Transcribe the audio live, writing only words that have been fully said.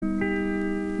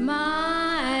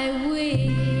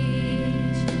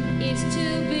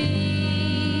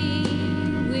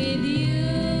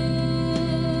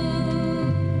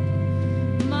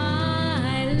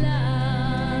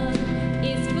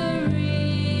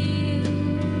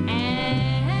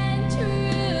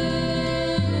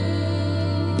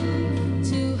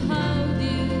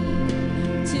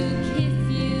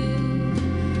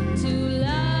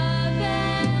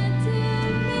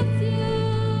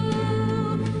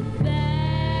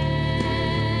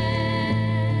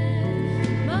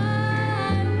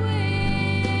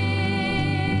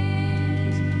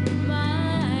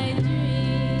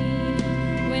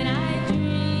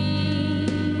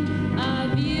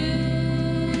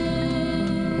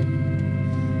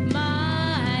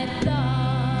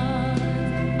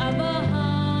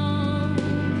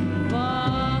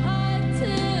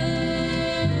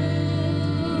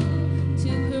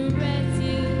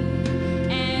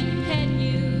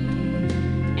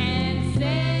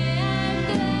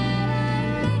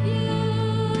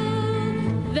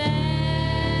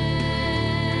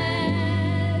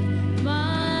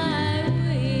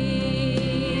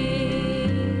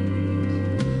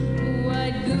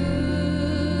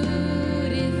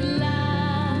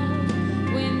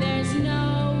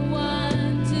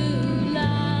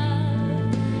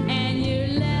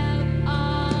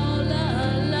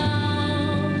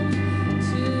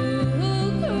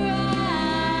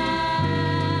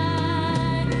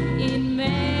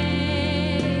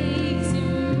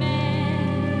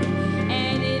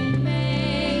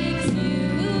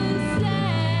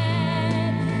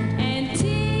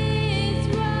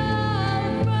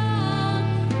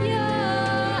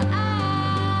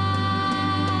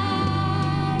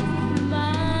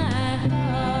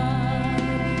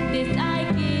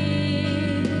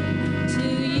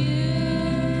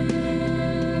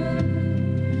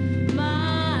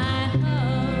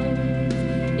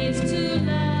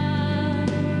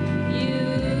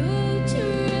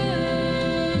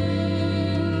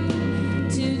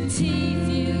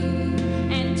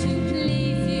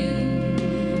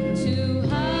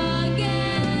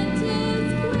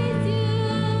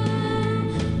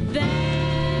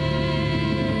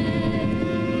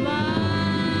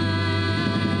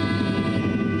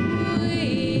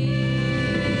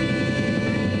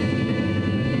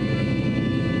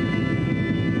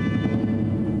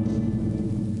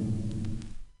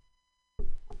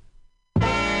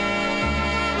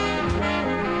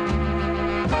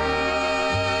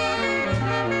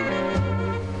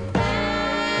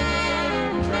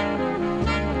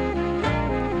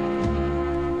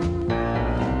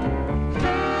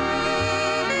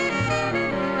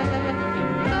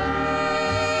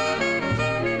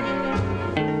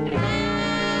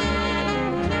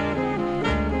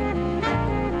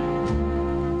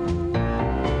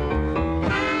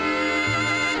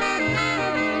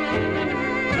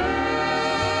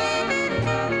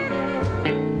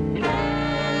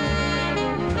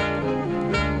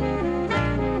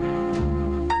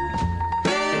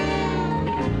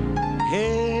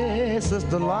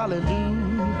Sister Lolly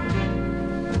Lou,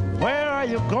 where are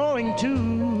you going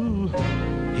to?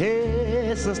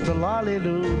 Hey, Sister Lolly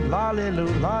Lou, Lolly Lou,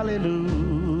 Lolly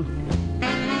Lou.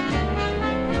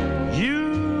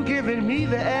 You giving me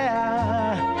the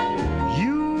air,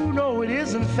 you know it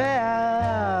isn't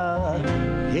fair.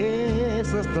 Hey,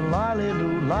 Sister Lolly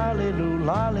Lou, Lolly Lou,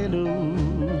 Lolly Lou.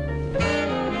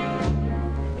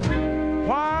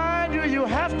 Why do you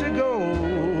have to go?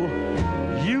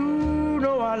 You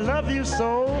know I love you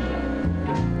so.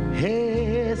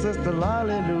 Hey, Sister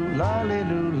Lolly Lou, Lolly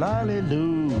Lou, Lolly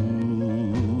Lou.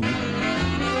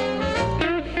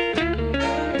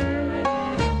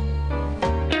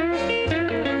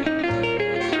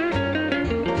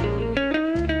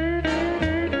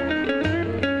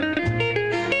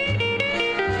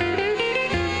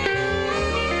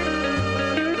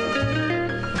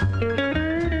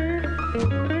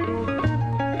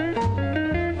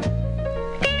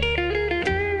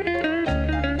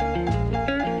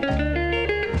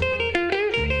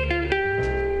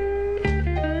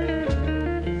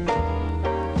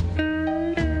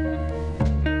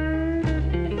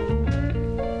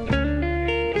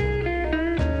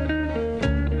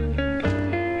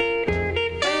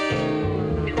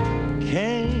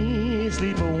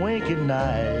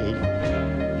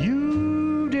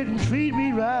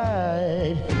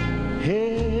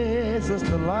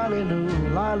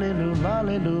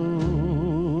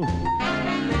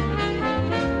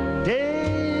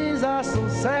 Days are so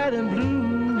sad and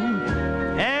blue,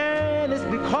 and it's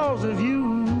because of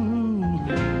you.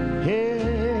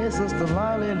 Hey, Sister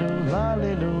Lolly Lou,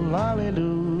 Lolly Lou, Lolly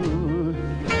Lou.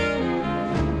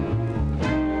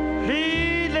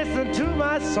 Please listen to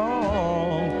my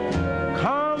song.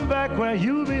 Come back where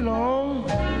you belong.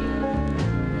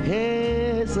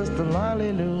 Hey, Sister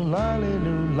Lolly Lou, Lolly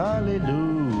Lou, Lolly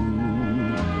Lou.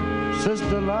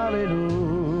 Sister Lolly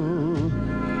Lou,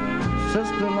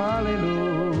 Sister Lolly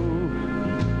Lou,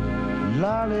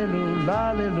 Lolly Lou,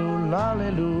 Lolly Lou,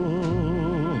 Lolly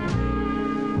Lou.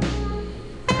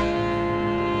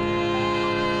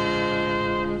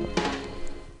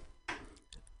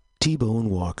 T-Bone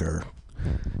Walker,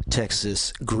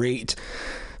 Texas great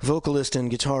vocalist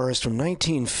and guitarist from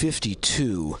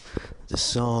 1952. The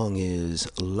song is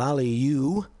Lolly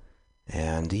You.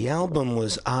 And the album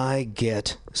was I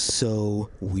Get So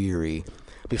Weary.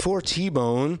 Before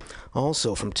T-Bone,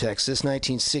 also from Texas,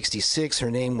 1966, her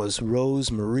name was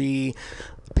Rose Marie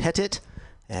Pettit,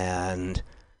 and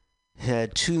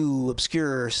had two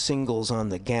obscure singles on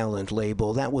the Gallant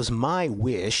label. That was My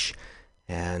Wish,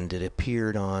 and it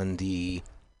appeared on the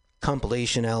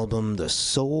compilation album The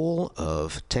Soul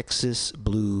of Texas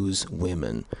Blues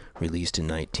Women, released in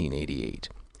 1988.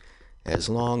 As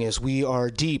long as we are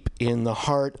deep in the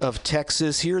heart of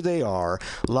Texas, here they are,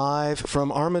 live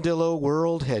from Armadillo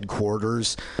World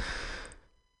Headquarters,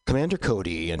 Commander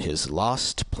Cody and his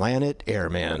Lost Planet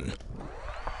Airmen.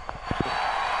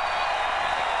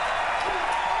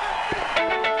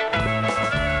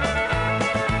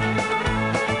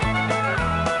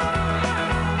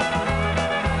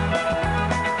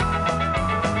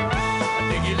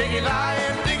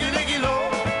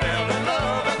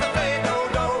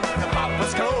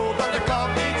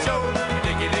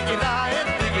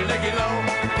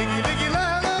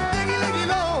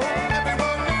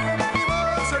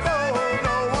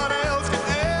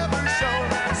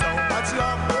 Much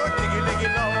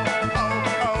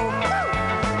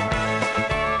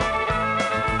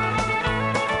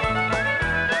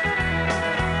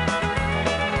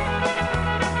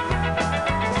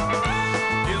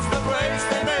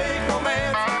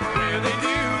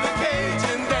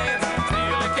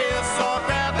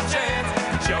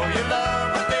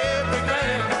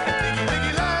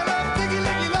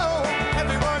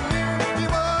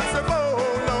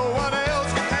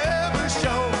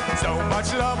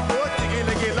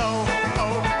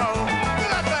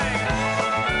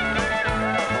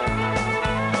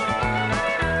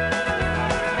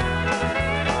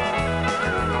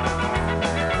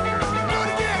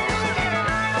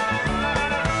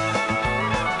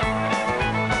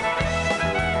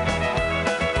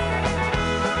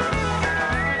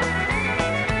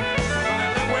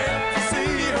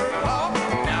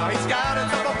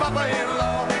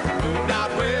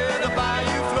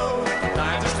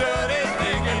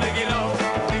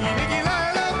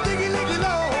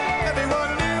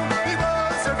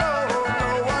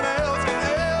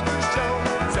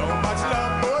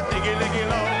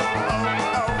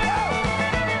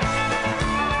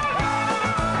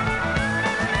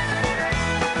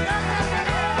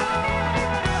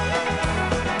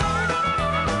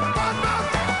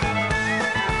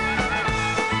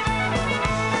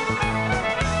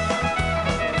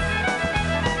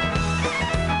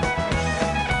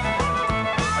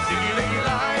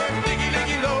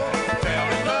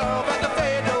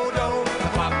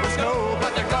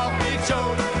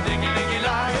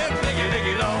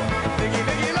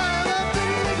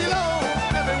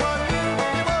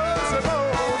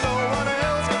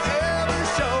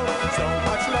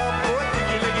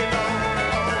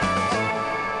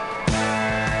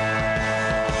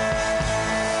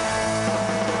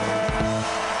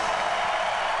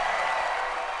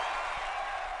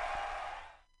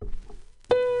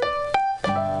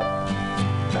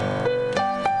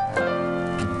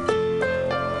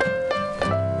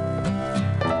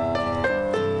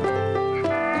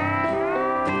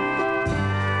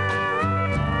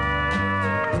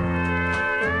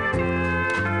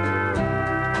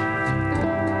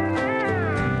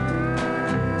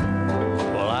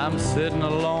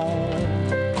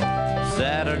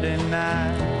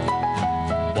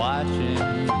watching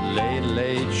Late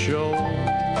Late Show.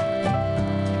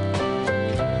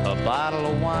 A bottle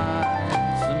of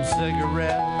wine, some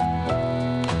cigarettes.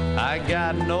 I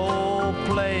got no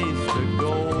place to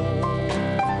go.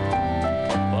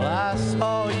 Well, I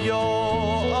saw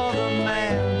your other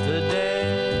man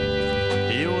today.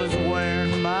 He was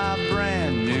wearing my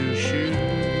brand new shoe.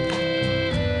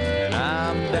 And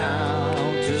I'm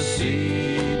down to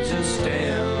seeds and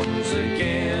stems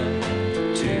again,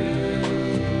 too.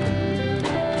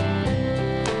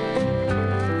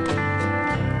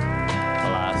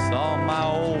 Well, I saw my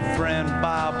old friend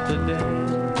Bob today.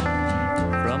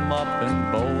 Up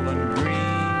in Bowling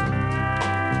Green,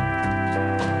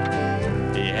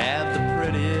 he had the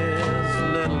prettiest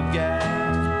little gal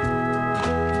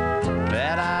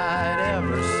that I'd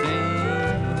ever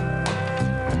seen,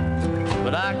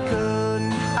 but I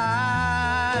couldn't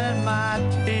hide my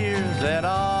tears at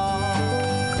all,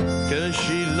 'cause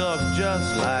she looked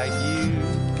just like you,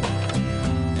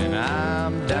 and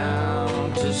I'm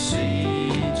down to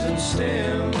seeds and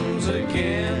stems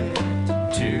again,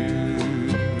 too.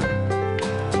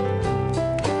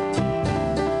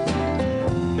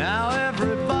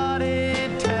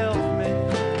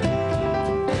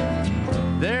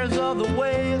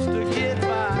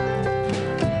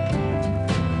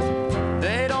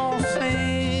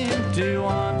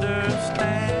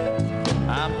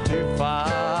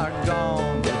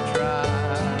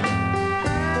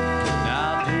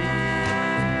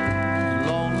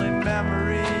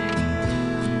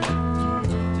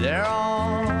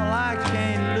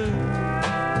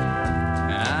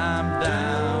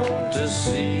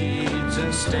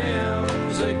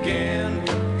 Stems again,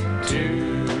 too.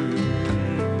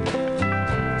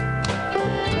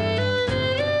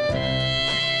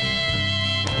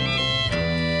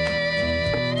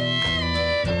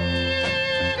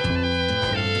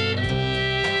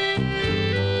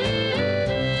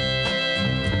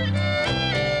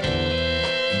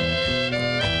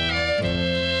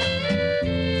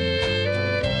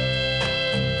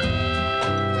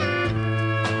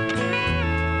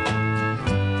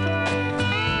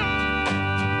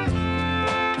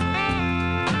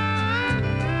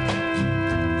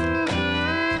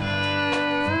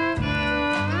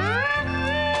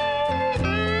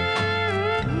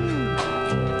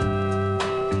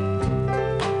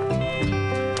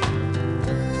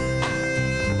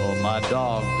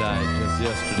 Dog died just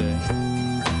yesterday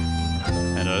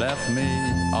and left me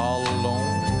all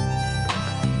alone.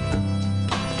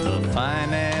 The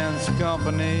finance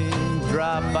company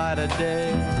dropped by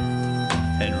today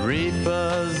and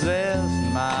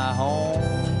repossessed my home.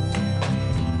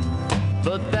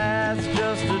 But that's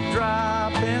just a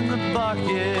drop in the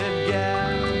bucket,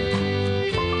 gal,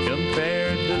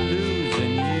 compared to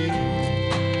losing you.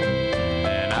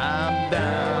 And I'm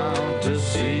down to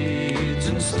seeds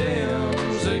and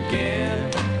stems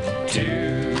again,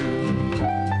 too.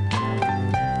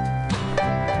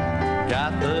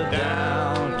 Got the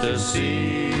down to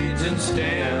seeds and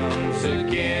stems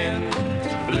again,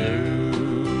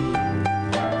 blue.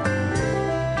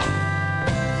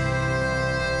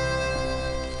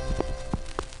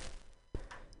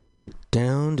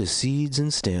 Down to seeds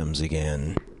and stems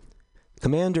again.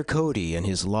 Commander Cody and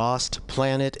his Lost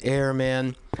Planet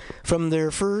Airmen from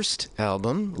their first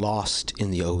album, Lost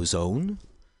in the Ozone,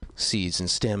 Seeds and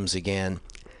Stems Again.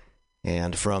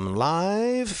 And from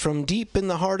live from deep in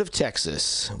the heart of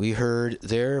Texas, we heard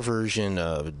their version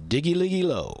of Diggy Liggy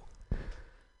Low.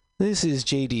 This is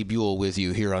J.D. Buell with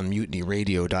you here on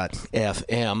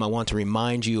MutinyRadio.fm. I want to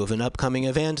remind you of an upcoming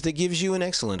event that gives you an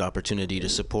excellent opportunity to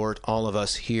support all of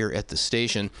us here at the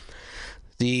station.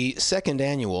 The second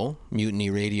annual Mutiny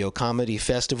Radio Comedy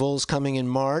Festival is coming in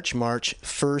March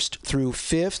 1st through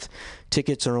 5th.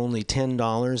 Tickets are only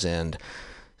 $10, and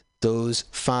those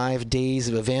 5 days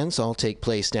of events all take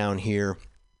place down here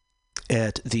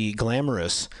at the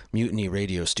glamorous Mutiny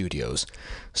Radio Studios.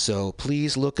 So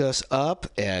please look us up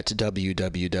at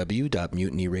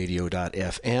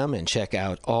www.mutinyradio.fm and check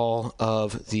out all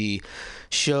of the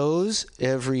shows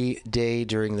every day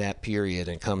during that period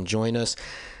and come join us.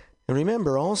 And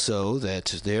remember also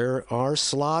that there are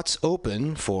slots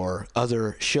open for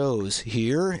other shows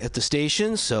here at the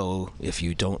station, so if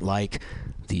you don't like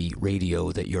the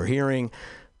radio that you're hearing,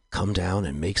 come down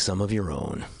and make some of your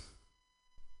own.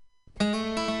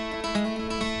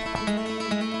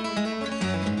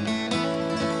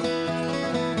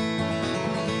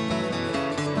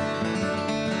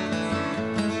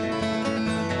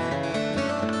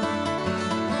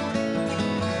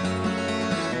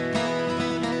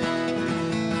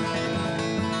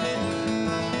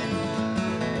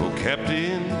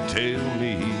 Captain, tell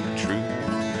me the truth.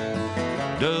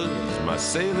 Does my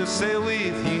sailor sail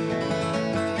with you?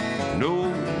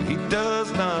 No, he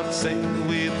does not sail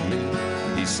with me.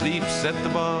 He sleeps at the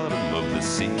bottom of the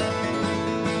sea.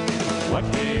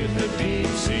 What did the deep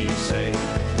sea say?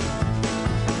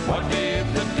 What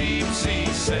did the deep sea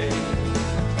say?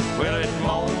 Well, it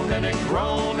moaned and it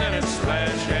groaned and it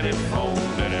splashed and it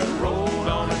foamed and it rolled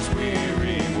on its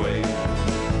weary way.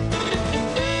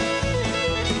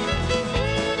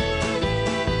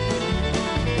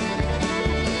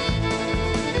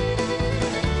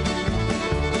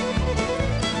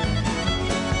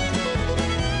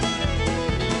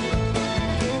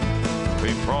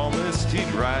 He promised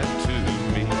he'd write to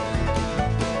me,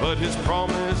 but his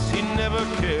promise he never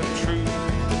kept true.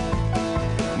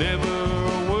 Never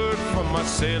a word from my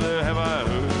sailor have I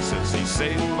heard since he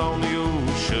sailed on the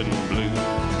ocean blue.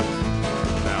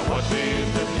 Now what did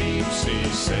the deep sea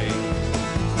say?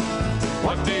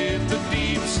 What did the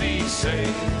deep sea say?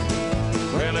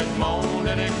 Well, it moaned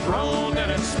and it groaned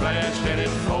and it splashed and it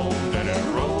foamed and it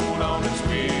rolled on its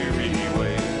weary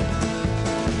way.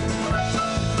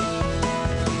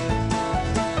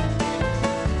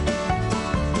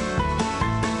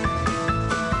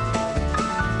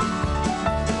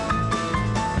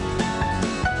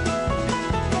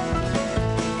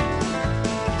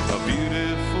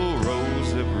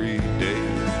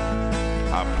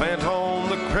 Plant on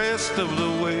the crest of the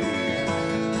wave.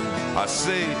 I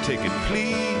say, take it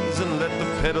please, and let the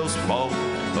petals fall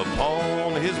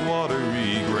upon his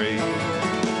watery grave.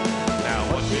 Now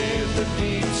what did the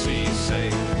deep sea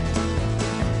say?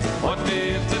 What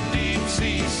did the deep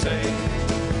sea say?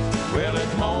 Well,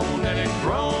 it moaned and it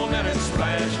groaned and it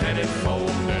splashed and it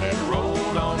foamed and it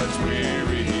rolled on its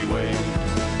weary way.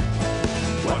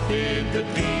 What did the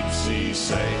deep sea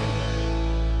say?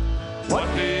 What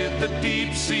did the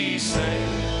deep sea say?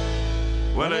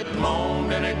 Well, it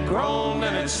moaned and it groaned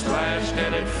and it splashed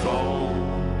and it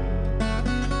foamed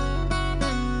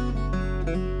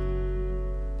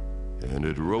and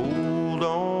it rolled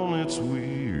on its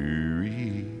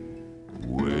weary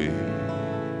way.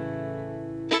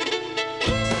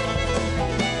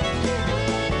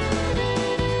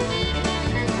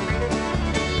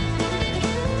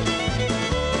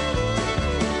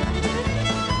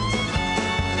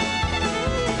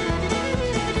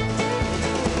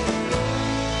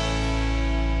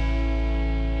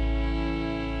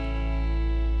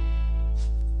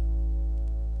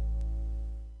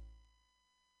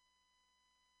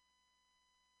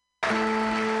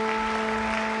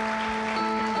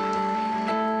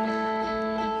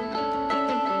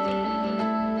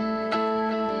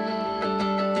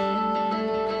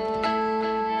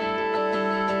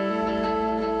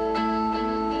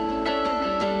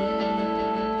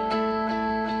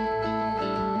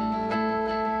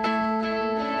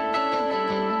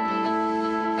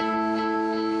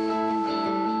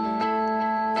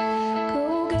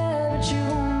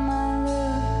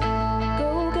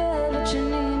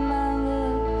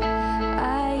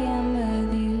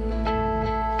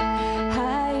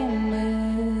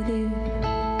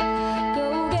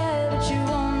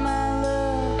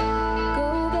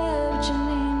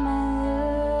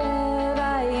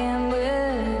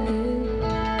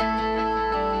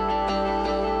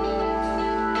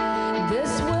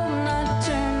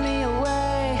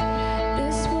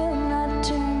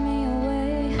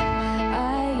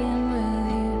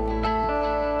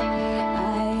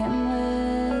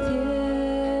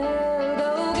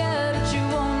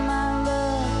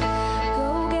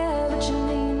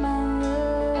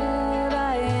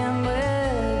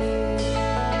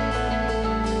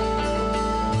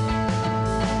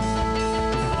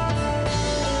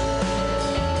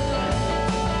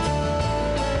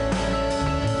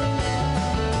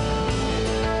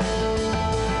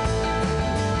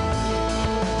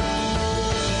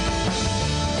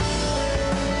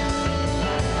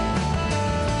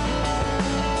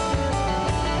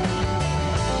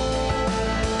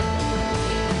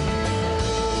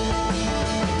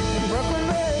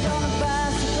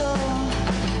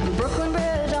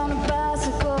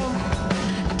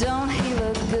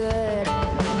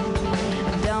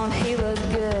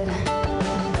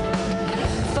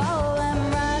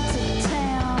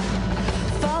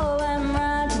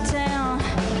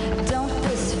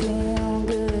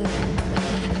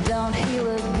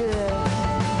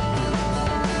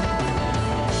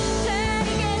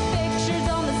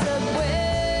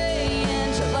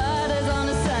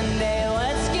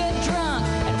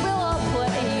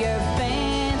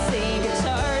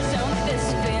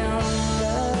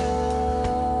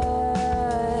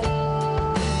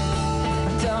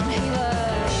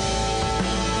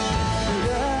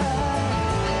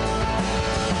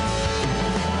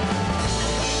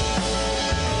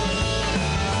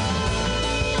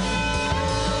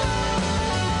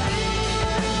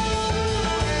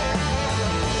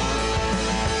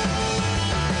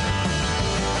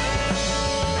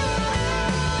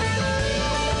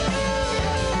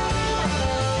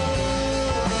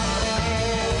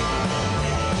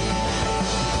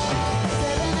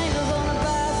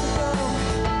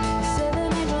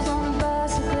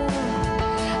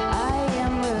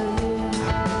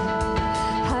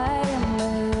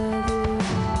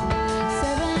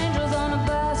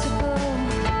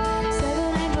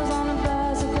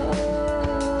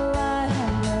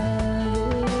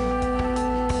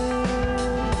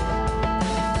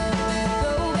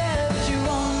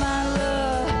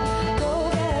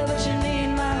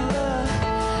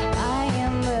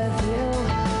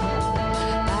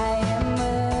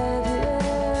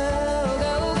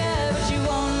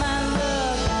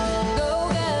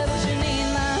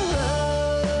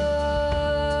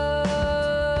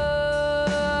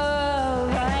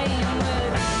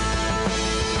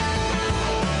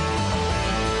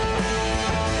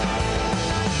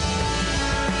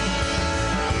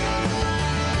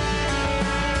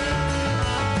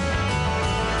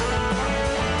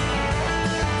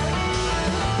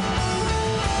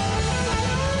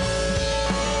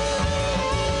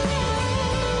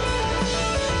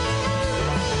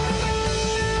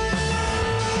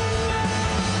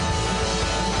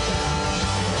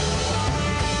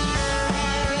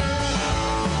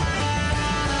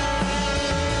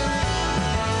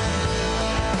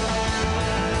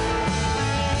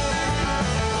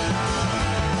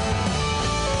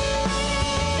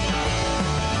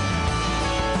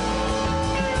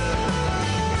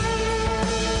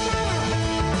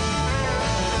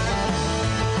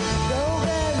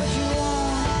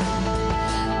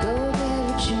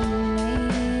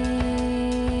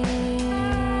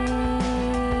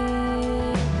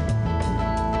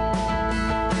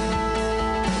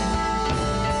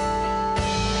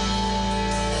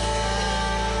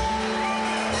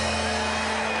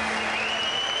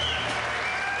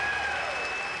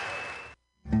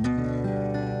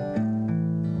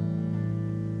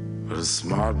 But the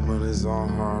smart money's on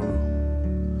Harlow,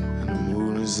 and the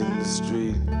moon is in the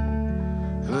street,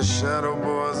 and the shadow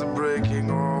boys are breaking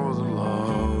all the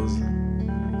laws.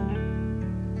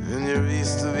 And you're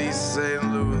east of East St.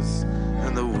 Louis,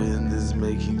 and the wind is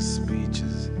making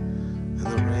speeches, and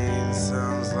the rain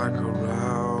sounds like a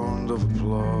round of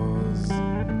applause.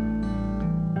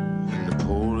 And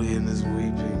Napoleon is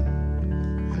weeping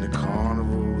in the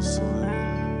carnival saloon.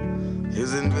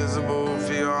 His invisible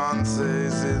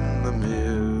fiance's in the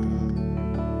mirror,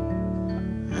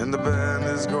 and the band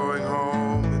is going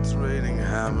home. It's raining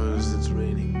hammers, it's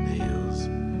raining nails.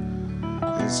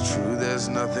 It's true there's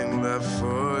nothing left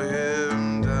for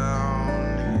him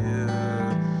down here.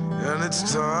 And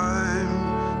it's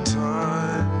time,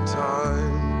 time,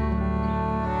 time.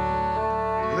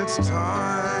 And it's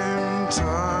time,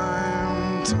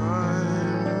 time,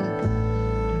 time.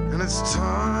 And it's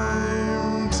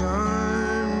time,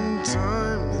 time,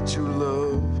 time that you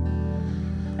love.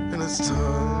 And it's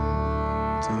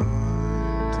time,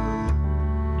 time, time.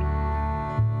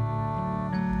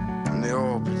 And they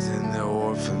all pretend they're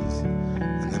orphans,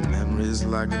 and their memories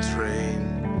like a train.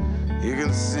 You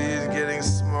can see it getting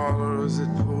smaller as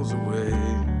it pulls away.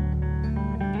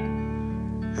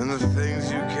 And the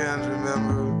things you can't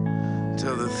remember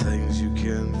tell the things you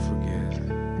can't forget.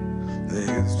 The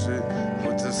history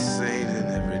puts a saint in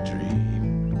every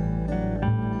dream.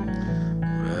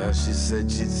 Well, she said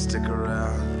she'd stick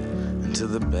around until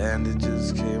the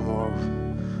bandages came off.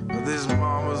 But these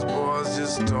mama's boys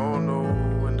just don't know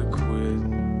when to quit.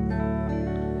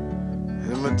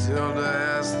 And Matilda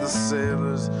asked the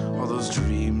sailors, all those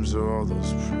dreams or all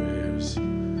those prayers.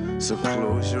 So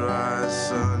close your eyes,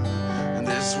 son, and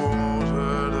this won't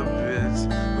hurt a bit.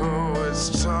 Oh, it's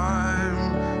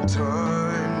time,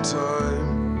 time,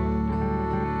 time.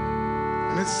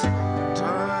 And it's time,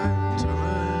 time, time.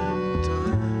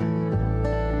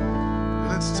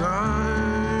 And it's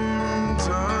time,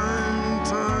 time,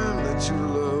 time that you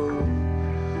love.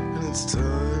 And it's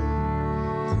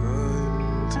time,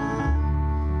 time, time.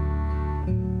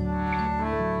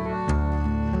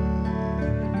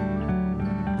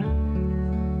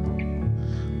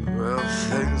 Well,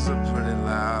 things are pretty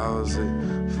lousy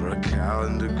for a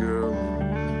calendar girl.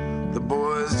 The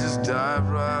boys just dive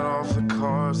right off the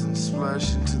cars and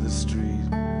splash into the street.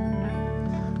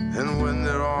 And when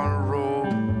they're on a roll,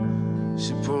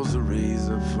 she pulls a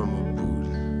razor from her boot,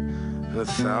 and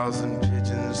 1,000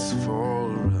 pigeons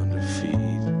fall around her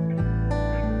feet.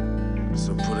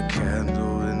 So put a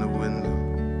candle in the window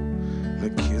and a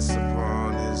kiss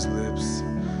upon his lips,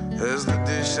 as the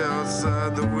dish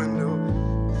outside the window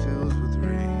fills with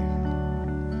rain.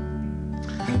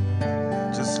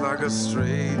 Just like a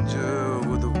stranger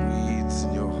with the weeds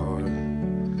in your heart.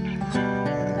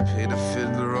 And pay the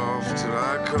fiddler off till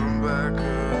I come back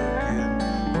again.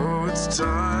 Oh, it's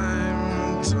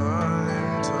time,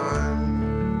 time, time.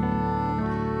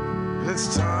 And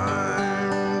it's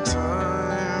time,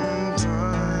 time,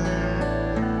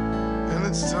 time. And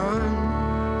it's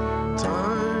time,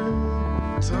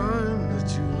 time, time that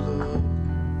you love.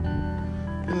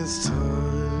 And it's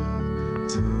time,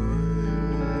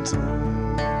 time,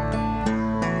 time.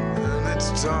 And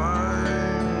it's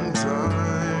time,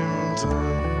 time,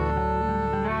 time.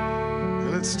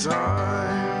 And it's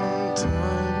time,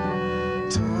 time,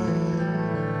 time.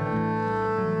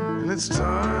 And it's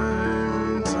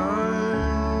time,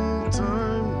 time,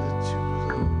 time that you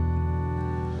love.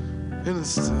 And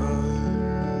it's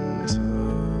time,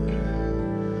 time,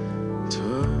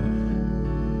 time.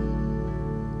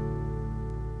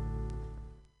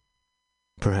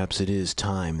 Perhaps it is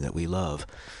time that we love.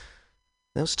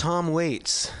 That was Tom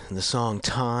Waits and the song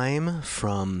Time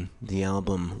from the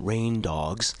album Rain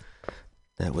Dogs.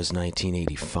 That was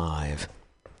 1985.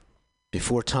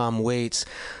 Before Tom Waits,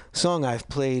 a song I've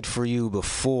played for you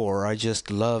before. I just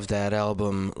love that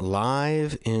album,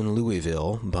 Live in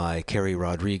Louisville by Kerry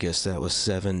Rodriguez. That was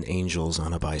 7 Angels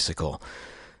on a Bicycle.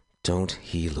 Don't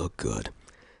he look good?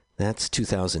 That's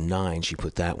 2009, she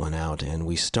put that one out, and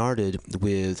we started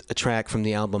with a track from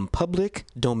the album Public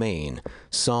Domain,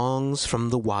 Songs from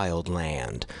the Wild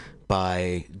Land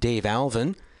by Dave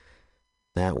Alvin.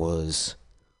 That was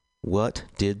What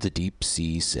Did the Deep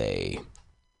Sea Say?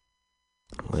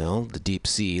 Well, the deep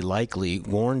sea likely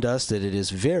warned us that it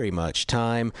is very much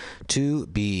time to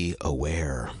be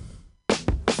aware.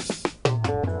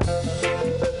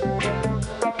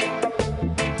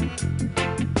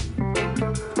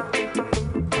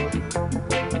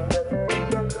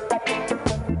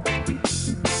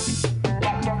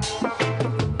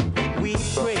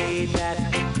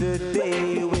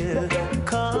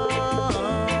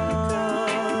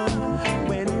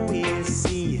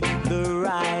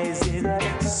 Rise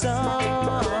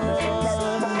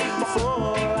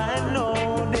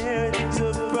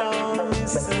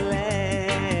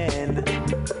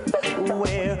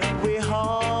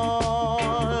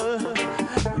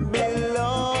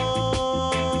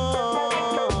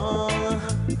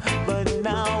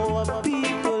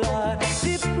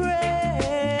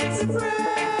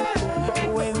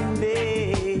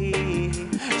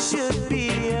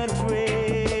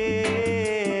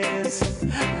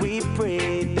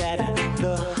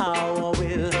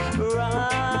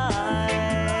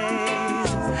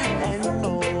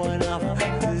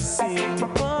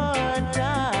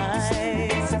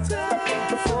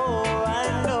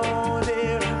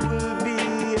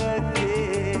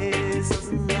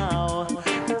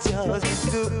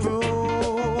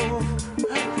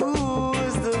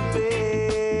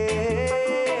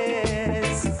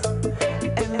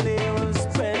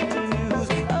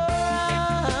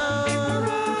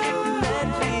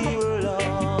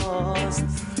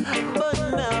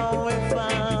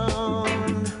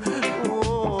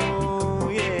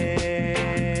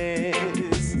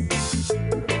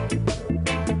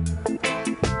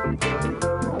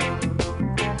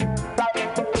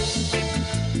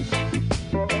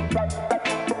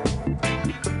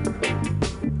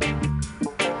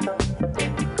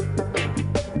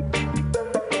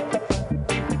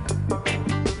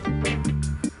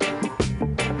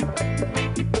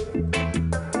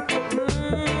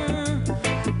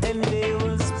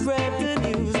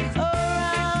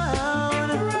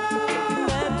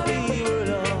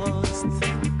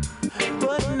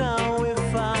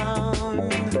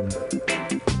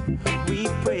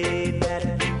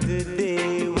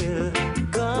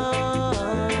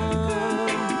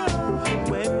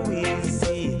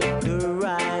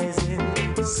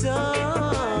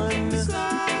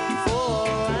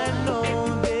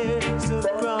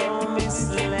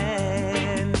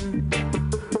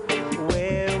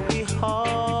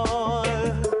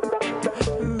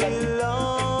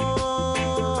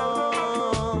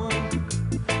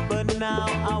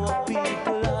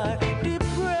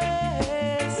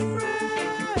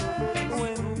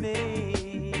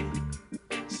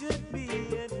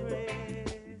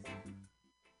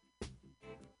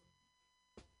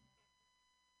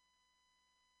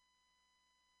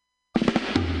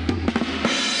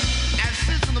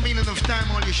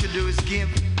should do is give.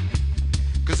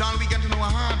 Cause all we got to know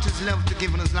our heart is love to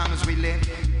give as long as we live.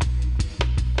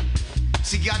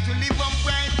 So you got to live up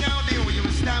right now, there you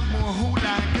will stop more who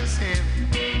like yourself.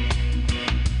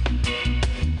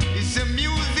 It's a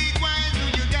music wise,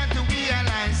 you got to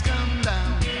realize, come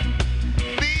down.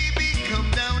 Baby,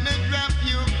 come down and drop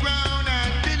your crown.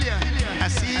 I tell ya, I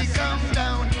see come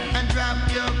down and drop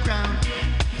your crown.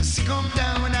 I see come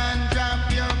down and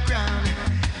drop your crown.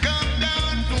 Come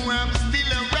down, for I'm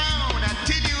still around. I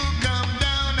tell you, come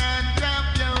down and drop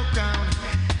your crown.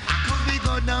 I could be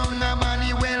go down the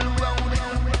money well road.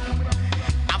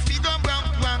 I figure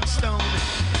broke stone.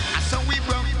 I saw we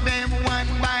broke them one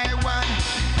by one.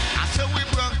 I saw we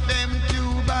broke them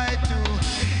two by two.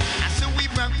 I saw we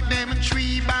broke them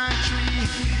three by three.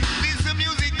 This the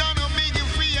music gonna make you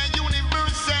free and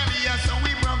universally. I saw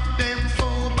we broke them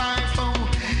four by four.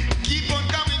 Keep on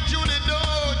coming to the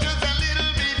door, just a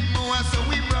little bit more. I saw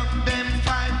we broke them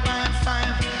five by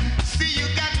five. See you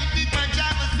got to dig my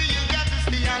job, see you got to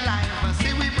stay alive. I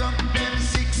see we broke them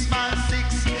six by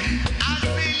six. I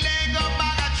see Lego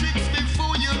bag of tricks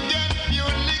before you get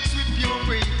your licks with your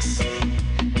brakes.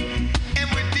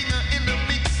 Everything in the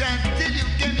mix until you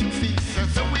get it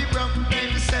fixed. So we broke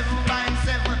them seven by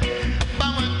seven.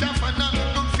 Bomb and tough and none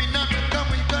good for nothing, come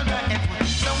we gonna effort.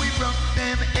 So we broke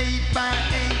them eight by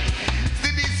eight.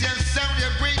 See this your sound,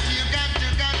 you're great, you got to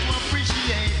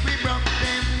appreciate. We broke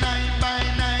them nine by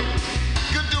nine.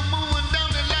 Good to moving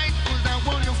down the line, cause I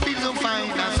want you feel so fine.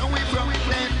 So we broke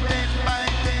them 10 by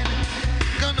 10.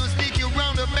 Gonna sneak you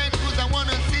round the bend, cause I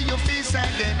wanna see your face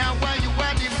again. Now why you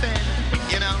want defend,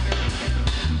 you know?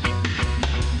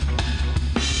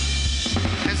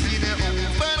 I see the over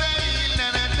the hill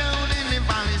and the down in the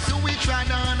valley, so we try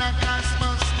down a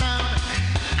cosmos town.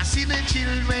 I see the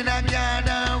children that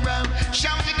gather around,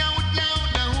 shouting out loud,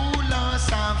 the who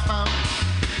lost are found.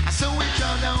 I saw we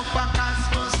try down for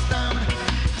cosmos town.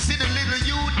 See the little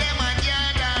youth them a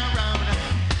gather around,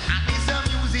 and it's a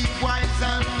music wise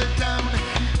on the town.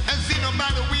 I see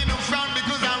nobody win no frown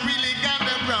because I really got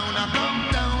the ground. I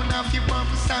come down off your bump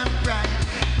sound right.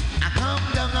 I come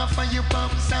down off of your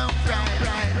bump sound right.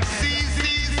 See,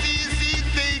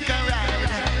 take a ride.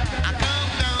 I come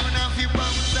down off your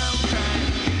bump sound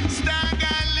right. Star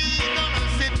Galley gonna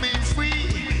set me free.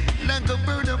 Like a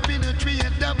bird up in a tree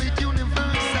and dub it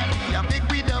universally. I make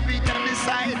we dub it on the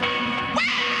side. Why?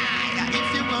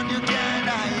 If you run you can't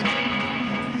hide.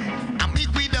 I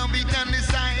make we dub it on the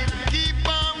side. Keep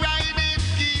on riding,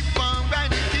 keep on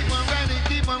riding, keep on riding,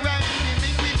 keep on riding.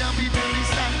 Make we dub it on the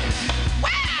side.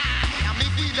 Why? I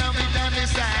make we dub it on the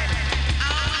side.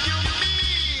 How you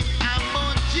mean? I'm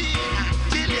on G. I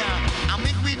tell ya, I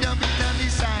make we dub it on the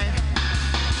side.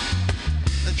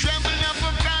 The travel up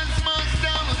from cosmos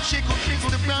down, shake or fix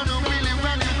the brown, or really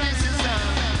run the places down.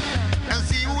 And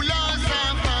see who lost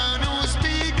and found, who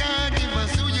speak and give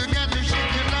us who you got to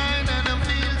shake your line and I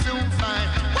feel so fine.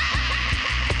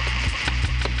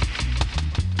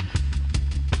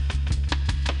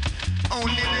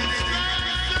 Only the strong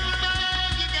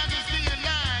survive, you got to stay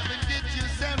alive and get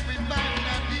yourself revived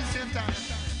at this time.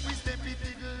 We step it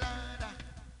the ladder.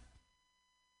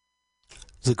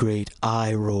 The great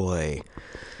I. Roy.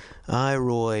 I.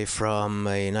 Roy from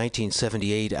a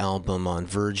 1978 album on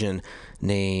Virgin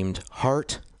named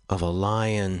Heart of a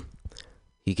Lion.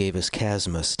 He gave us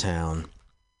Casmus Town.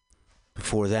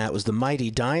 Before that was the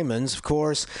Mighty Diamonds, of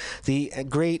course, the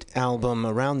great album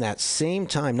around that same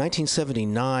time,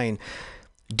 1979.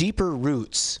 Deeper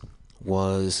Roots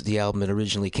was the album that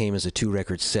originally came as a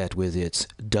 2-record set with its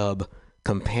dub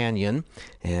companion,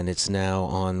 and it's now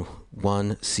on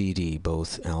one CD,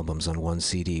 both albums on one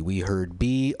CD. We heard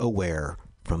Be Aware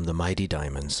from the Mighty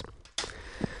Diamonds.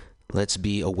 Let's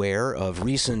be aware of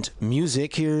recent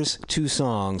music. Here's 2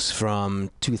 songs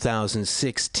from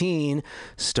 2016,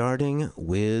 starting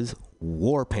with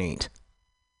Warpaint.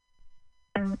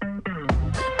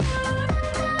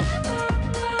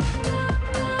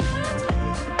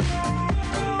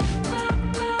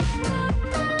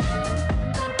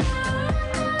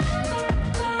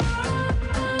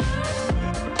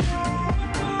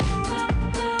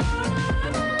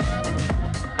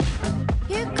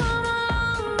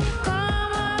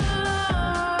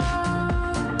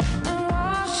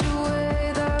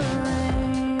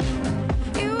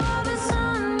 You are the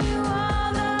sun, you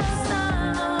are the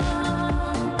sun.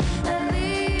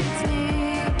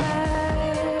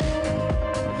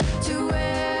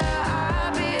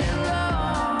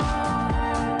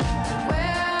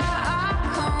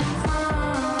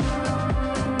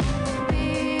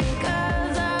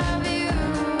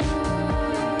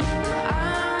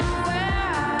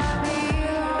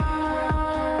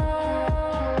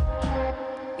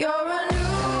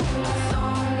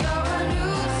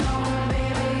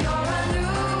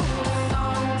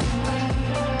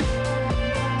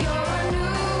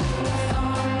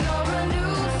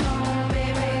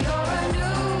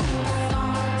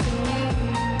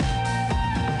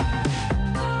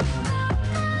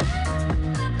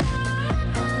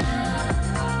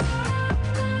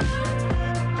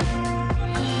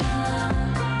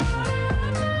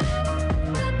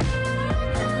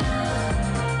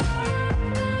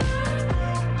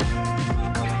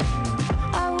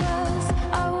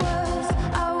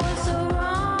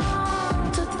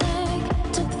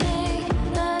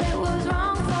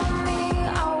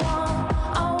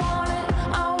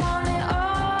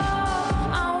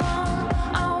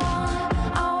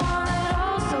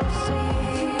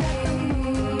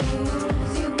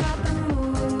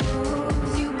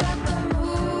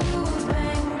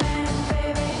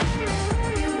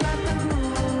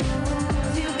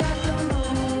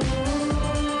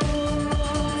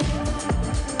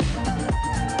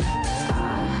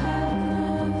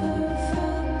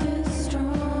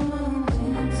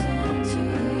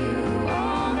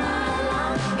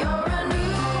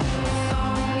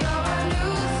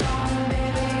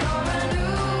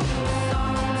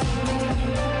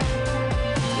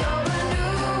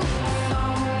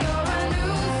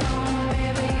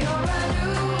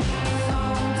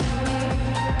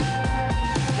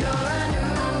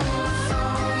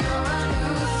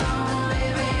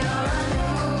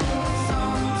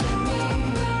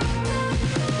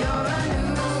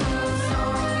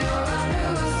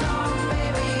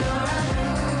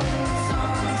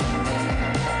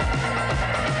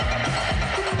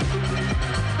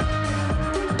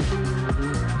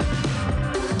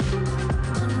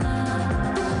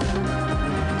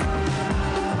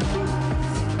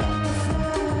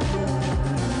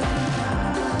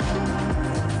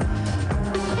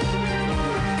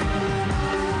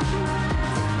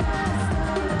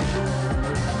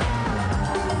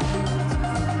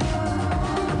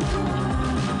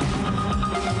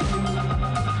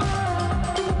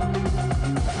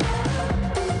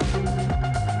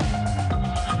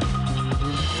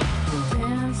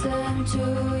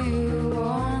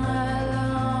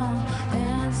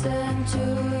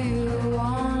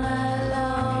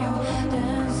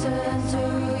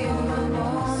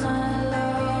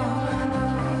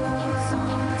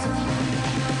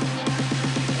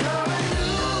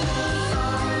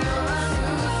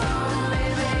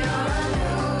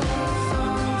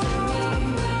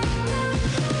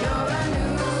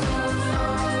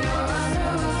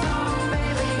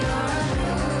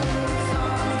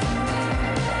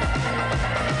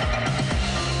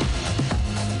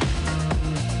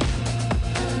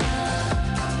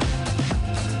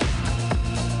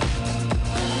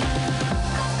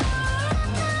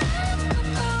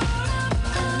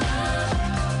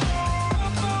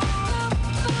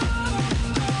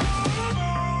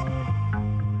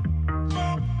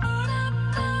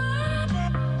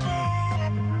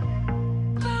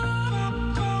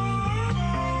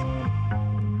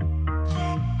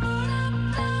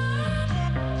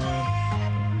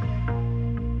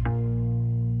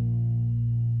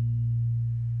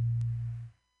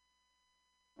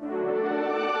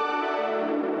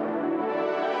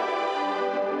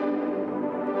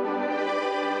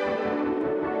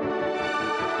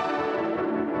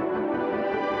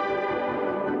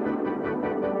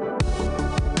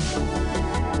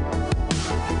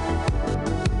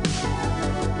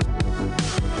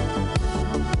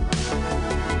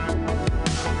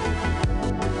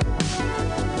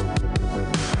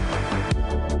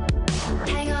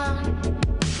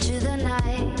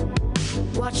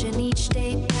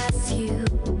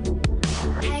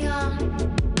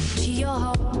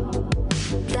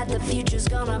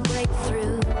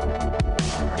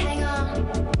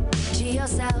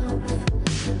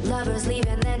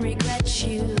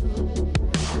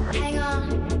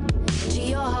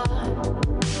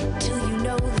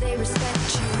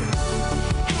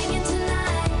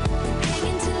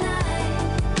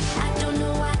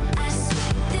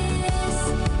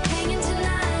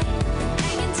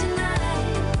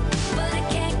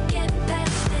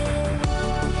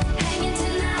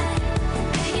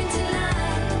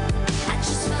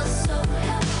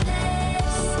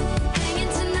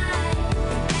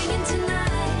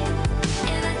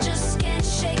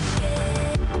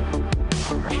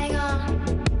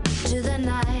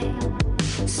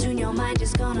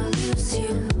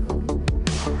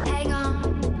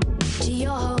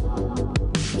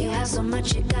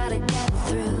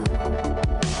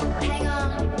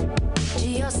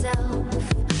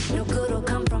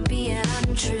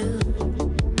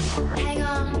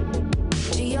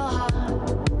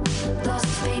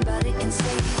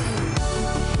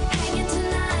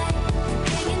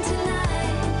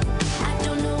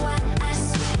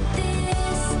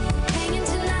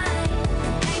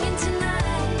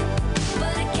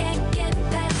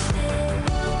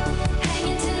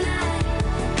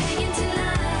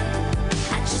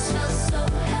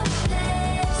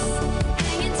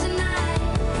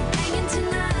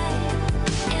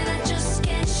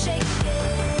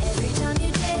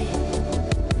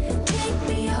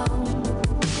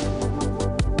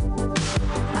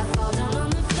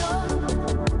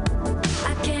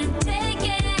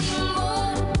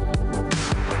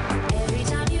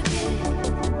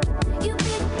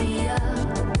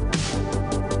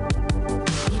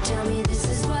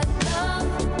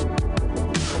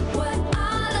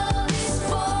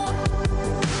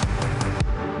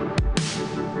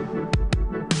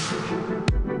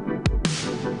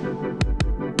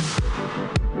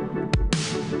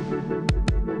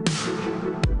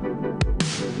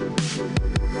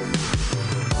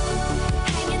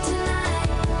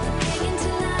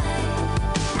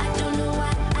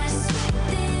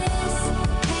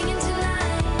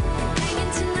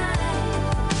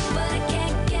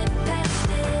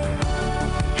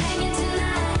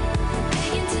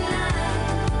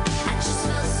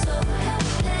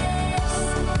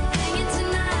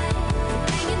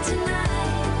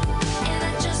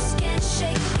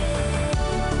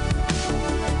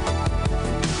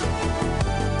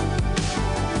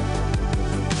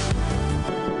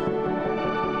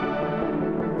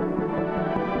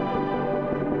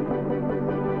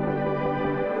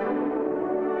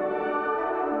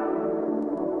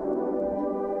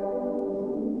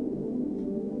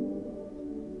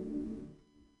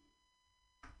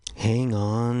 Hang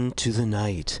On to the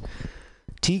Night.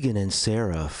 Tegan and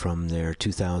Sarah from their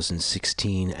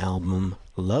 2016 album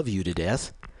Love You to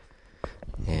Death.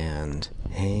 And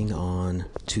Hang On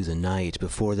to the Night.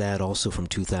 Before that, also from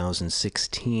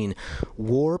 2016,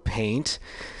 War Paint.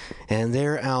 And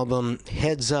their album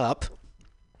Heads Up.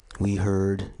 We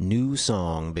heard New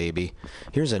Song, baby.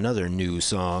 Here's another new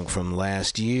song from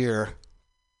last year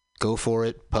Go for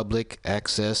it, Public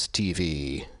Access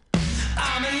TV.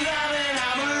 I'm in love and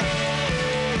I'm alone.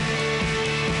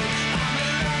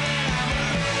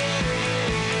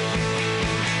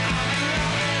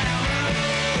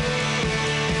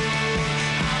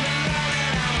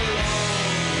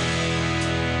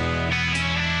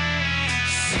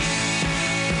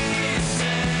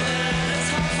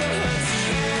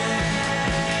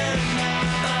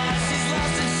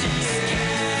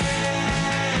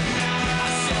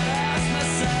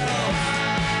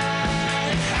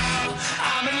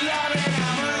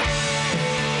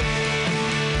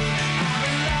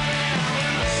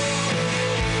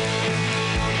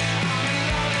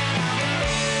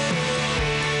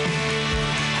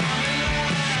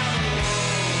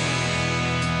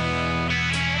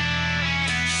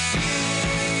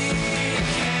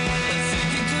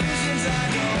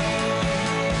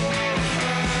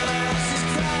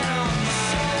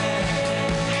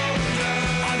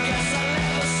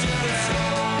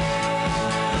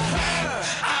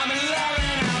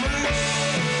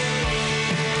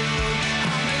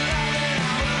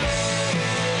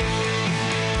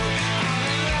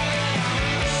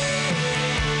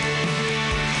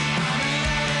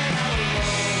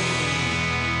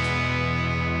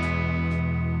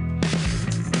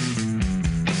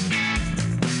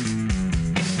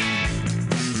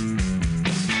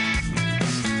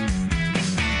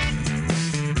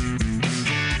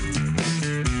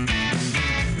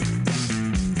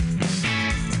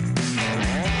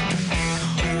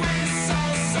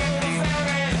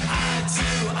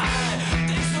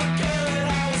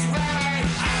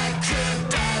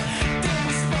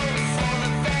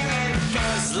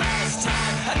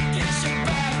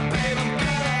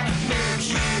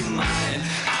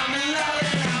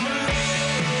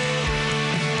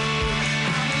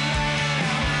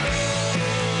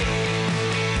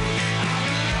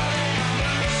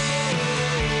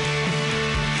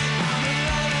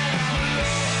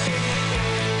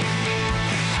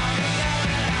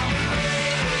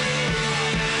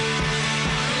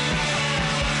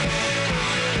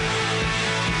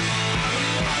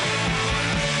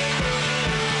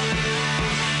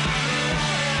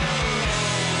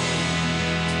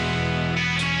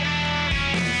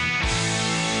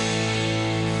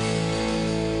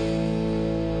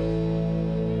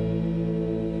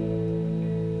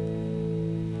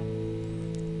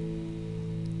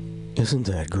 Isn't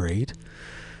that great?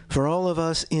 For all of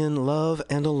us in love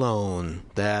and alone,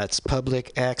 that's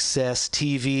Public Access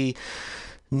TV,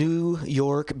 New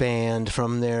York band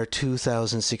from their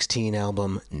 2016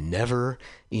 album, Never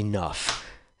Enough.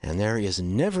 And there is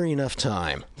never enough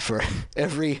time for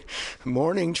every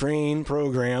morning train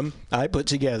program I put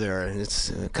together. And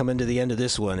it's coming to the end of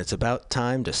this one. It's about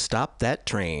time to stop that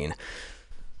train.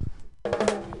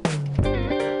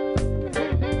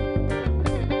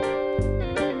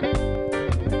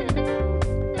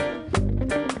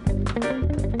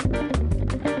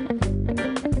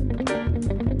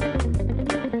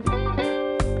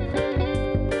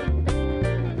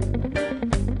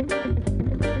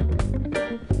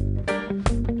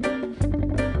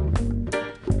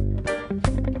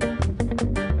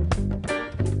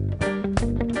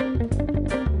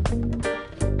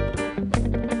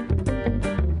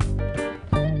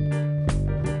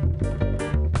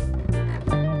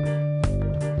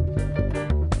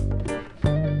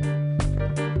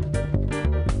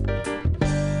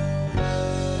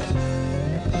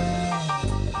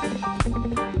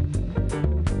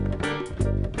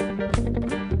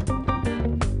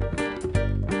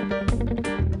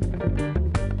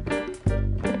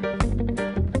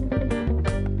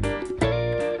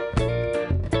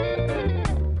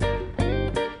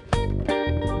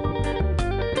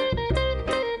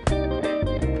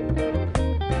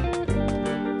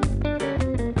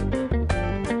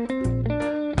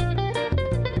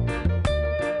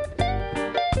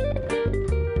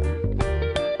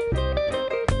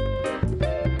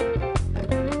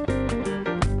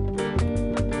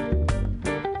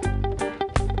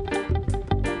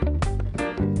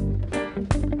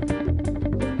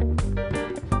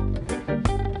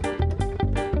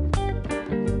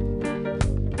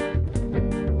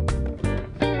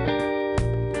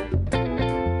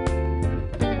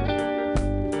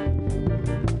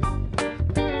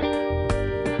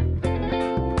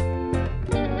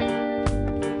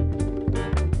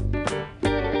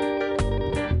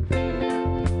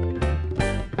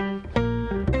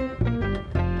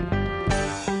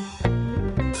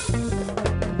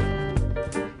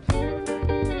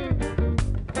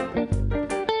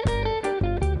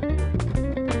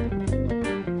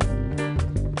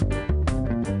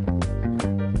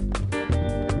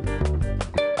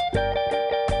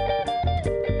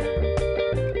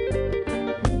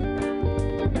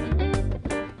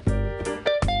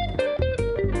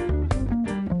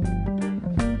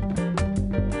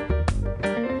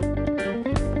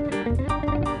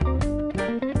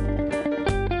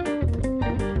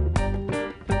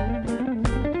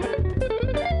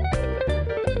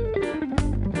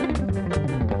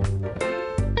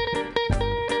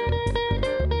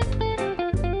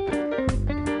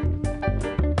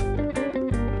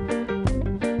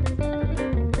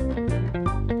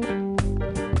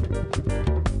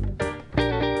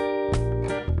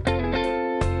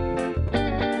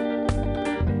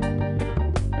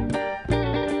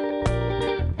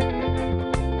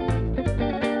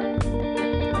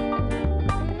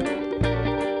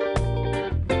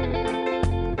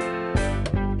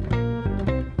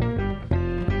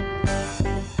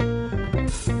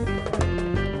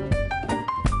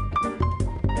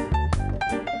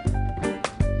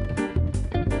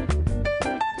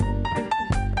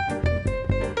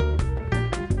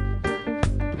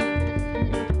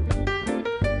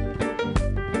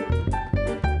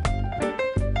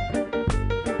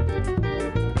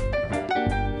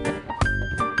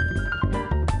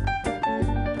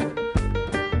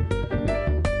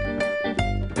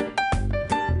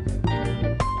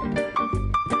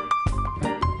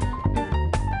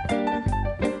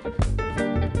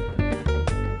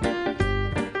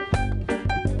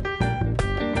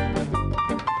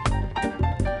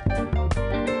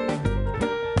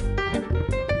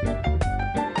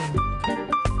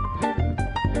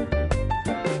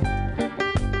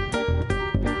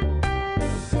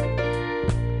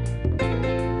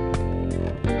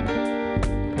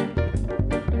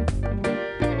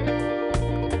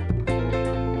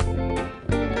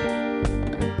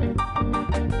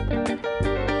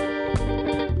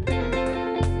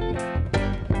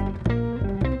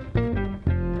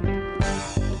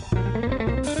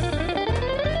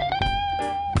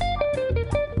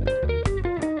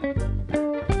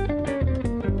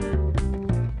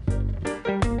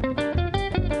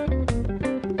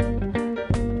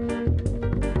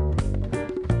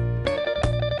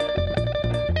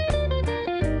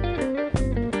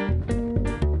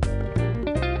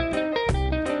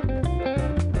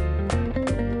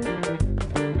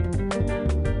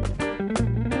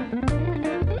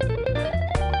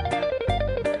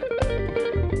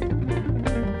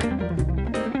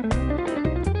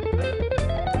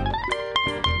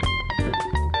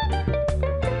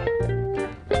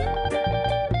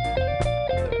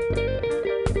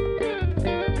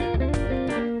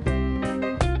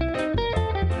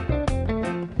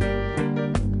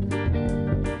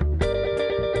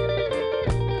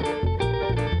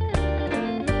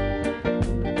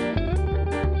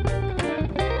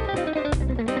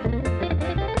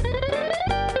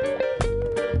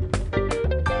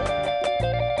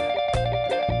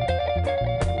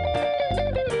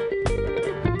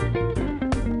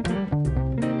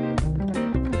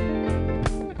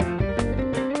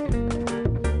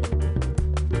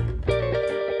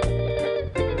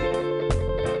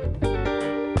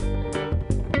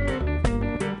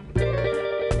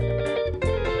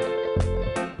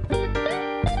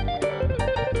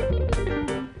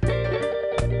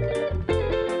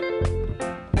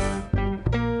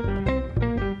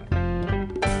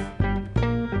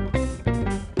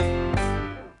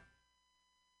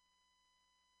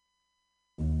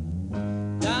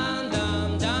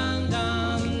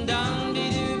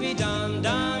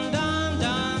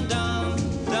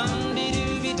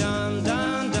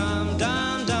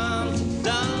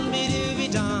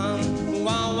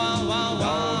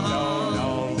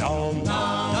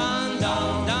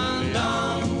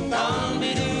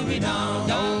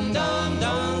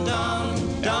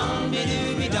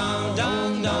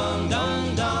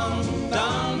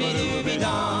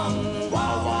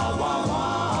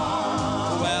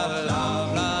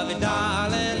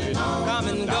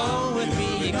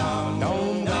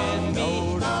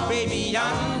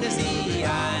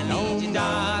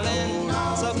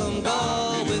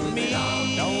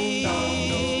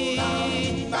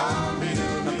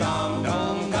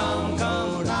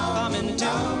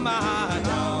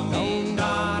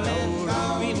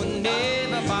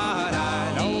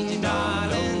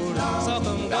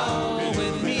 go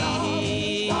with me.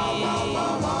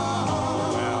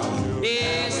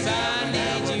 Yes, I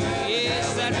need you.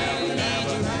 Yes, I really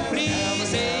need you. Please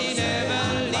say you never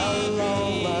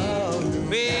leave me.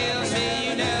 Well, say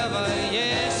you never.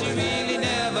 Yes, you really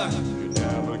never. You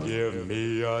never give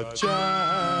me a chance.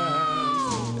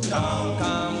 Come,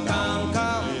 come, come,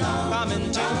 come, come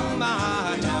into my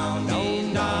heart. No,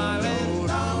 darling,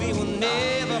 we will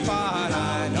never part.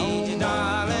 I need you,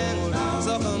 darling,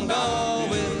 so come go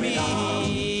with me.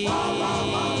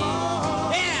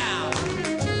 Yeah!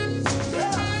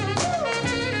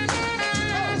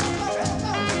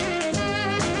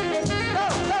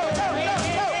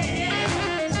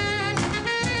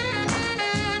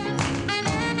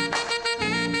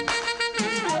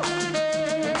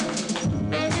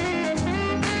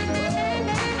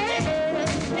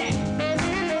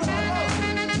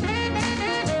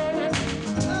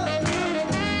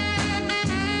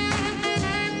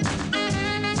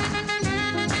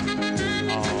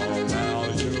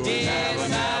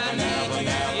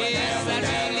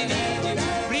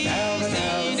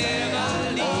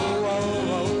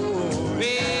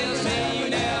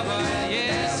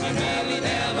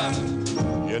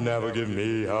 Never give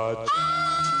me a Love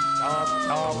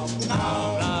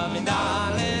me,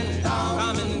 darling,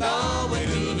 come and go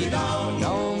with me.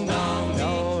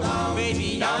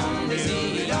 Baby, I'm the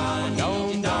sea,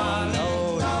 darling,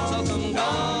 darling, so come go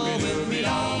with me.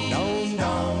 Come on, go with me.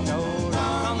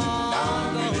 Come on, go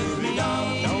with me. Come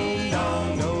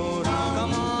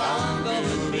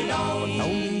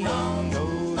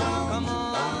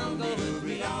on, go with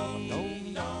me.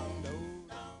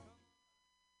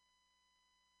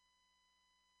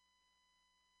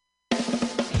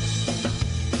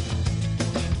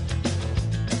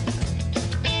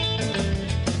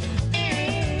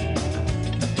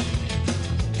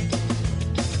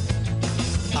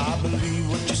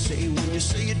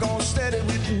 Say you're gonna steady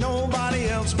with nobody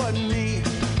else but me.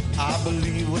 I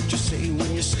believe what you say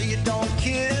when you say you don't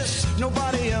kiss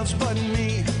nobody else but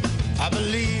me. I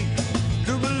believe,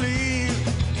 do believe,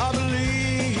 I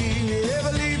believe,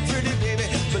 yeah, believe, pretty baby.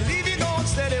 Believe you're gonna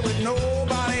steady with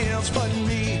nobody else but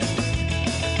me.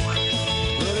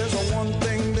 Well, there's one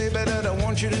thing, baby, that I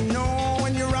want you to know.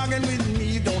 When you're rocking with me,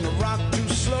 you're gonna rock too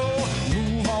slow.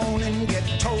 Move on and get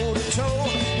toe to toe.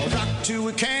 Rock till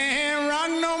we can't rock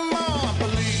no more.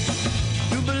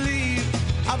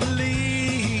 I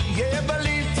believe, yeah,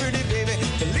 believe, pretty baby.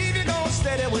 Believe you're gonna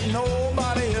steady with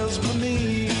nobody else but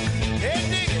me. Hey,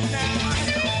 dig it now.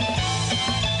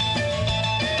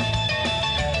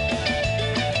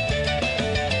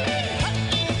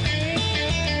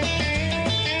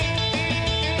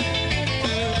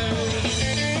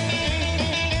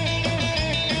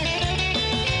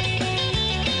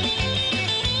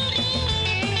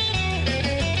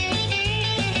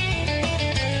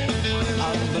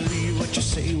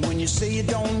 You say you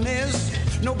don't miss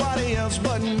nobody else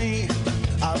but me.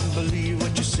 I believe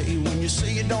what you say when you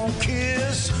say you don't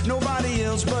kiss nobody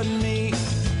else but me.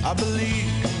 I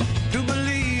believe, do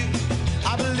believe,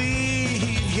 I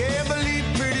believe, yeah, believe,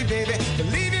 pretty baby.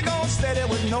 Believe you're gonna steady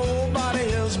with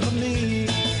nobody else but me.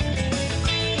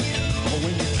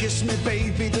 When you kiss me,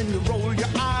 baby, then you roll your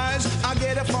eyes. I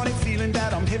get a funny feeling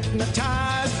that I'm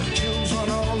hypnotized. Chills run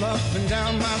all up and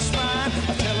down my spine.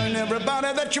 I'm telling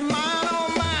everybody that you're mine, oh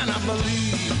mine. I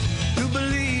believe, do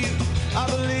believe, I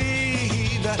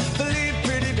believe, believe,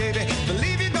 pretty baby.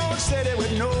 Believe you're gonna steady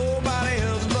with nobody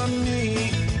else but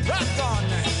me. Rock on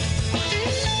now.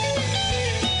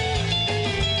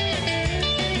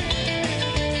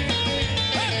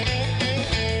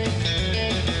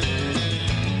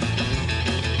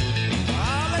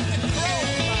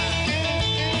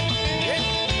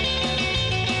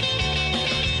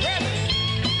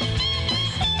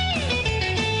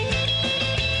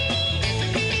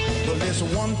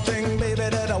 One thing, baby,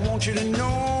 that I want you to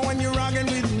know. When you're rocking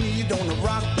with me, don't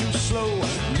rock too slow.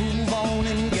 Move on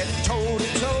and get toe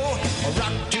to toe.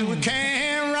 Rock till we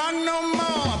can't rock no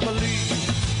more. Believe,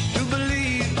 do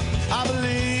believe, I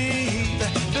believe,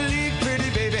 believe, pretty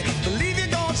baby. Believe you're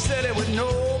gonna steady with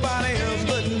nobody else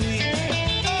but me.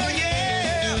 Oh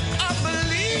yeah, I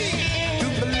believe, do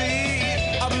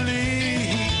believe, I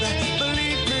believe,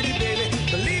 believe, pretty baby.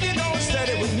 Believe you're gonna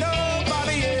steady with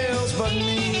nobody else but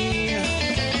me.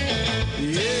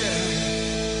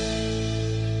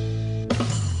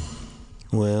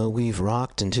 Well, we've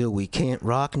rocked until we can't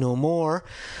rock no more.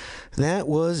 That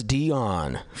was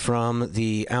Dion from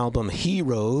the album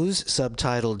Heroes,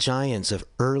 subtitled Giants of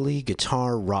Early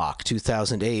Guitar Rock,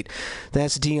 2008.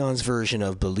 That's Dion's version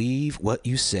of Believe What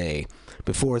You Say.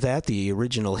 Before that, the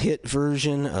original hit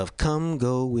version of Come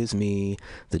Go With Me,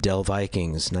 the Del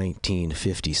Vikings,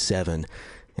 1957.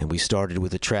 And we started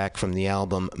with a track from the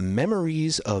album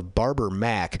Memories of Barber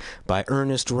Mac by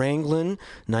Ernest Ranglin,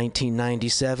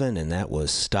 1997, and that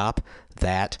was Stop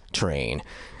That Train.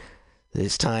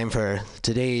 It's time for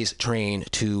today's train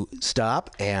to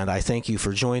stop, and I thank you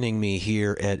for joining me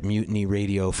here at Mutiny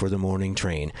Radio for the morning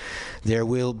train. There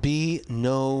will be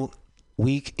no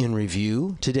week in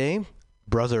review today.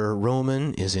 Brother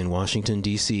Roman is in Washington,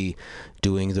 D.C.,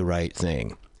 doing the right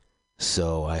thing.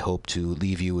 So I hope to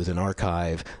leave you with an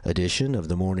archive edition of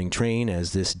the morning train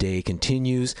as this day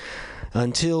continues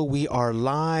until we are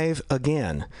live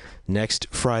again next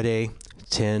Friday,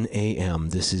 10 a.m.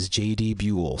 This is J.D.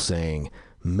 Buell saying,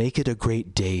 make it a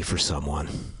great day for someone.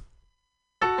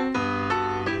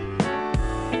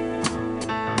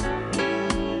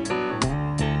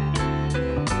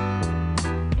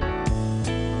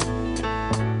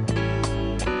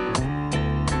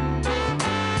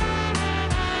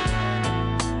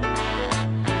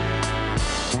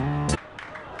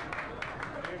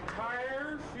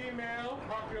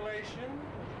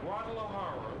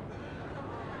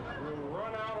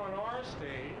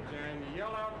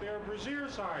 Brassiere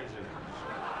sizes.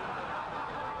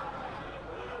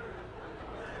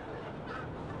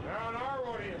 Now an our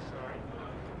audience tonight.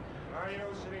 Now you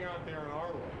know sitting out there in our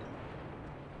audience.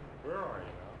 Where are you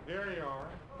now? There you are.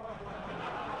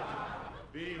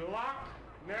 The Loch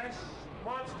Ness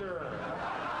Monster.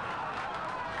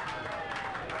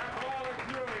 That's all that's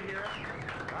really here.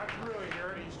 That's really here,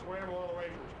 and he swam all the way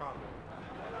from Scotland.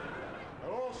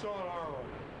 And also in our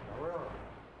audience. Now where are you?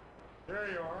 There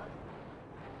you are.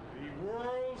 The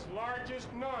world's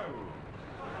largest nun.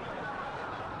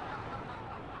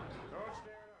 Don't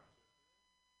stand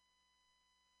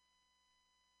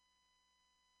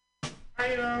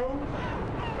up.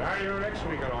 Now you know next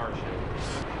week on our show.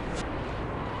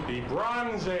 The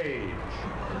Bronze Age.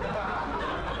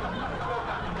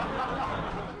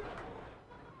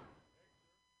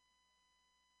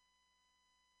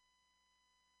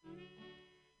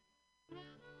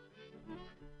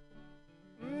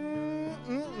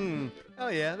 Oh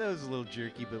yeah, that was a little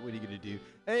jerky, but what are you gonna do?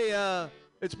 Hey,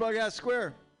 it's Bughouse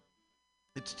Square.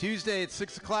 It's Tuesday at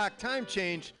 6 o'clock. Time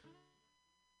change.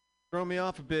 Throw me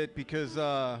off a bit because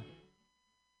sun's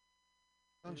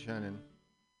shining.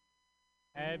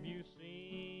 Have you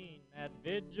seen that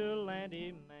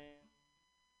vigilante man?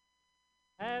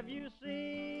 Have you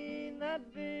seen that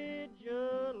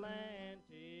vigilante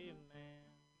man?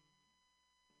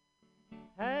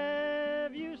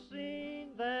 Have you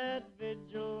seen that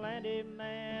vigilante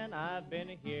man? I've been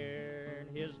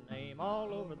hearing his name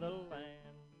all over the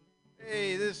land.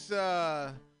 Hey, this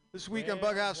week on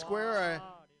Bughouse Square,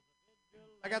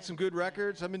 I got some good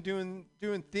records. I've been doing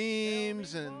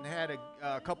themes and had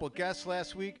a couple of guests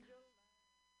last week.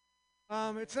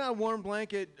 It's not a warm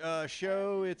blanket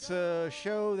show. It's a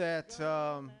show that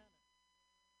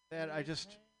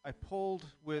I pulled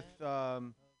with.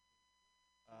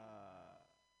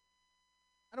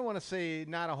 I don't want to say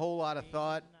not a whole lot of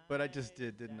thought, but I just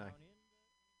did, didn't I?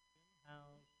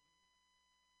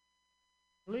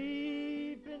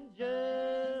 Sleeping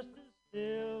just as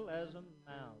still as a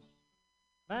mouse.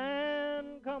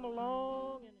 Man come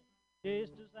along and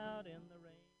chased us out in the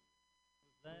rain.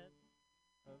 Was that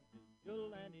a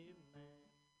vigilante man?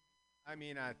 I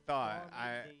mean, I thought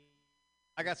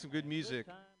I got some good music,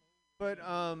 but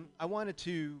I wanted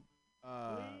to.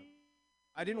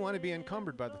 I didn't want to be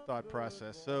encumbered by the thought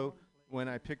process, so when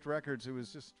I picked records, it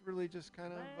was just really just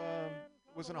kind of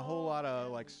wasn't a whole lot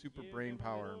of like super brain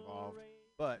power involved,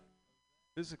 but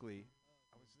physically,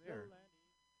 I was there.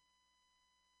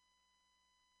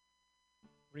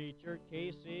 Preacher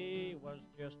Casey was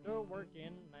just a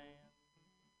working man,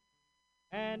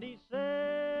 and he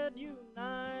said,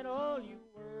 unite all you